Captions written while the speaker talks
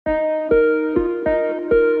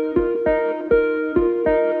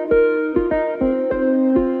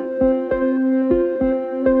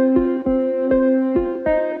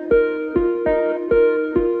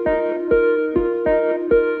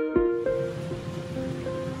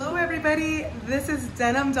everybody, this is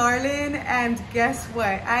Denim Darlin, and guess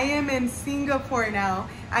what? I am in Singapore now.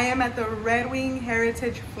 I am at the Red Wing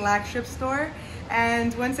Heritage Flagship store,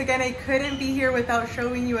 and once again I couldn't be here without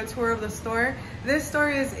showing you a tour of the store. This store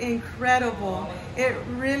is incredible. It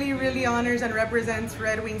really honors and represents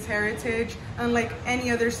Red Wing's heritage, unlike any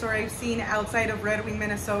other store I've seen outside of Red Wing,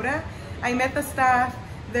 Minnesota. I met the staff.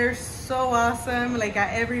 They're so awesome, like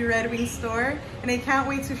at every Red Wing store, and I can't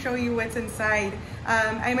wait to show you what's inside.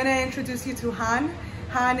 I'm gonna introduce you to Han.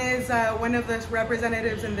 Han is one of the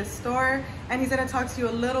representatives in this store, and he's gonna talk to you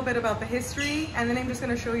a little bit about the history, and then I'm just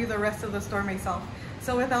gonna show you the rest of the store myself.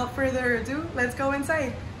 So without further ado, let's go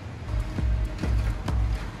inside.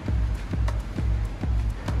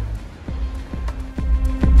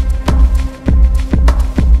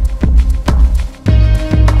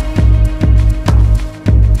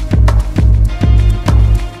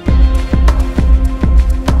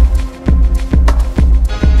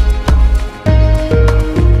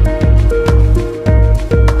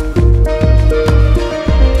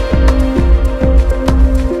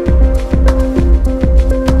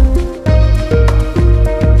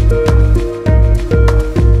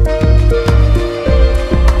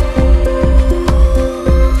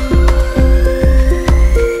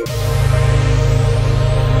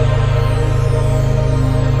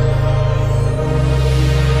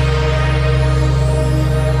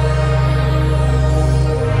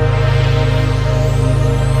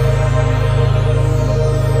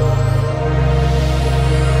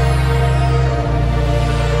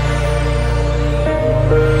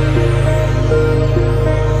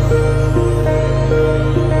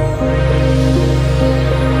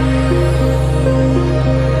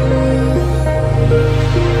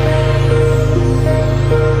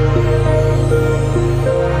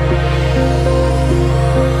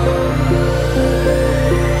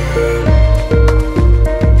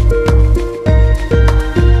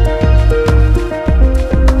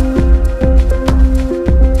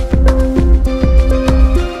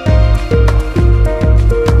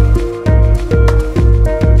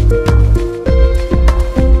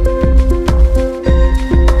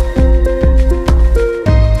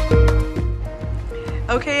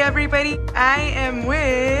 Okay everybody, I am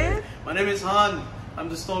with... My name is Han. I'm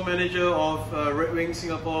the store manager of Red Wing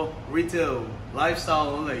Singapore Retail, Lifestyle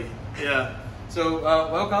only. Yeah. So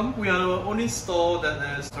welcome. We are the only store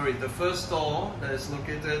that is, the first store that is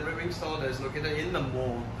located, Red Wing store that is located in the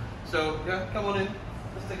mall. So yeah, come on in.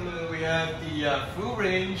 Let's take a look. We have the full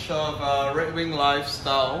range of Red Wing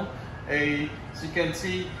Lifestyle. As you can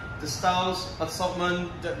see, the styles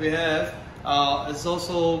assortment that we have is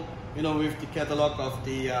also, you know, with the catalog of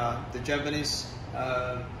the Japanese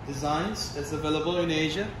designs that's available in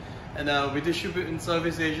Asia, and we distribute in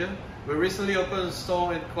Southeast Asia. We recently opened a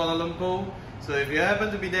store in Kuala Lumpur, so if you happen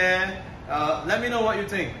to be there, let me know what you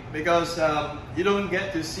think, because you don't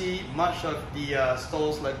get to see much of the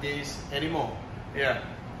stores like this anymore. Yeah.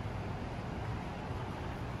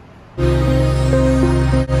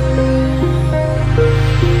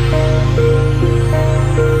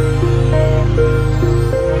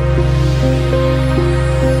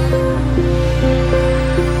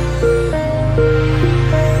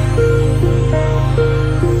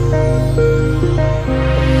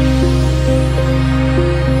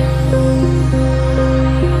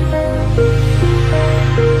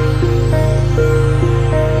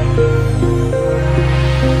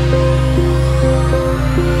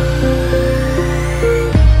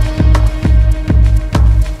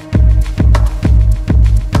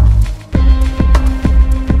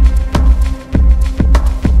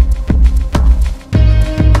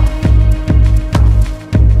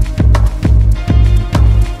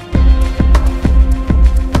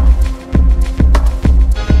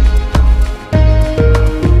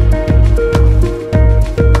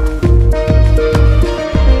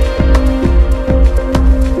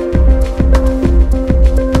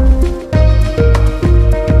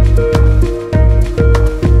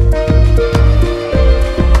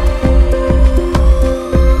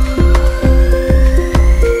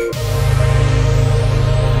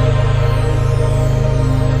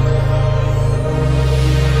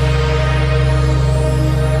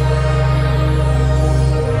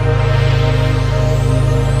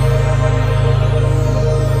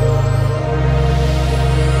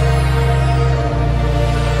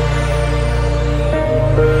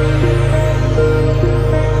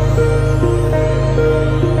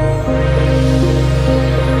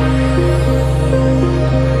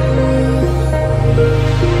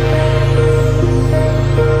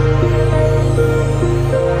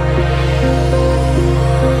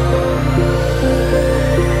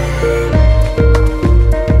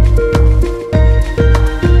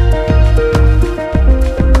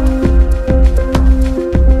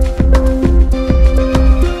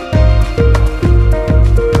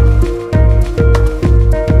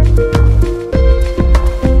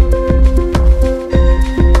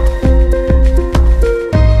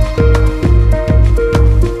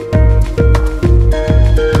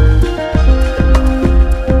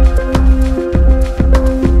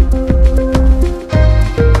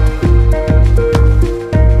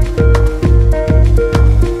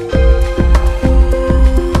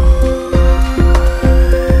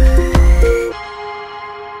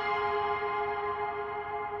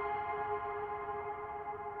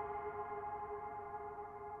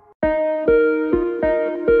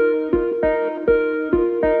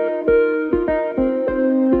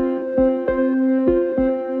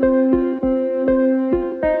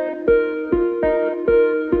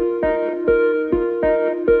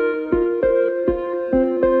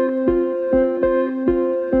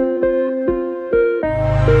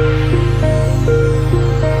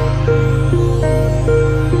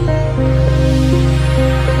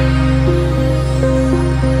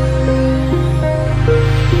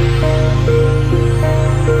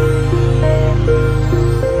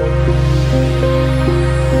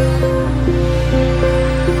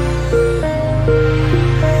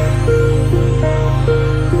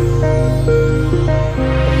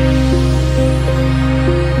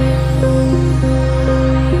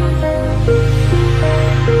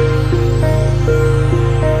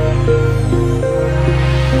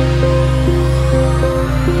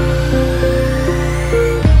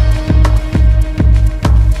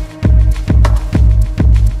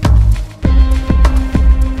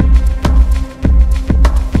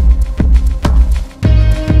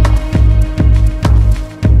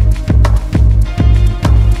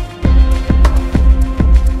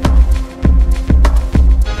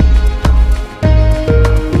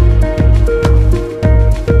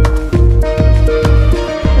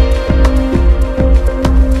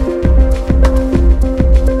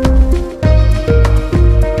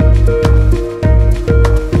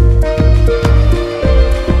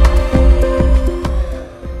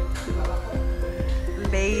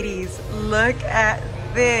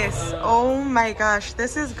 my gosh,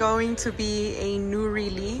 this is going to be a new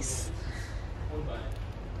release.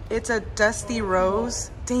 It's a dusty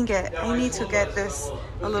rose. Dang it, I need to get this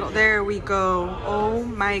a little. There we go. Oh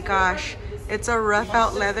my gosh. It's a rough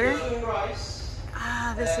out leather.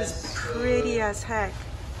 Ah, this is pretty as heck.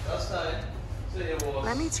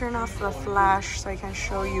 Let me turn off the flash so I can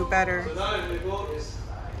show you better.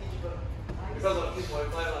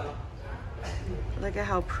 Look at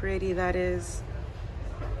how pretty that is.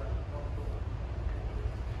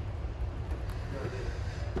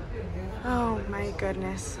 Oh my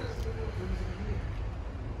goodness.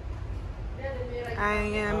 I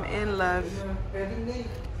am in love.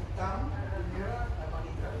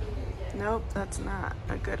 Nope, that's not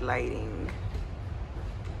a good lighting.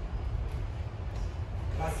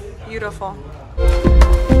 Beautiful.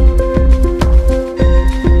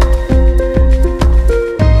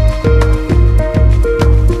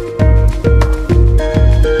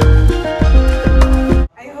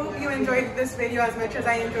 This video as much as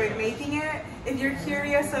I enjoyed making it. If you're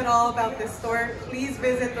curious at all about this store, please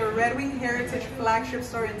visit the Red Wing Heritage Flagship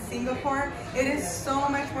store in Singapore. It is so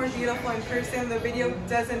much more beautiful in person. The video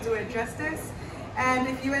doesn't do it justice. And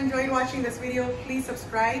if you enjoyed watching this video, please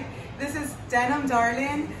subscribe. This is Denim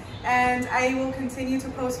Darlin, and I will continue to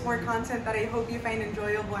post more content that I hope you find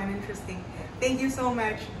enjoyable and interesting. Thank you so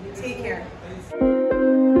much. Take care.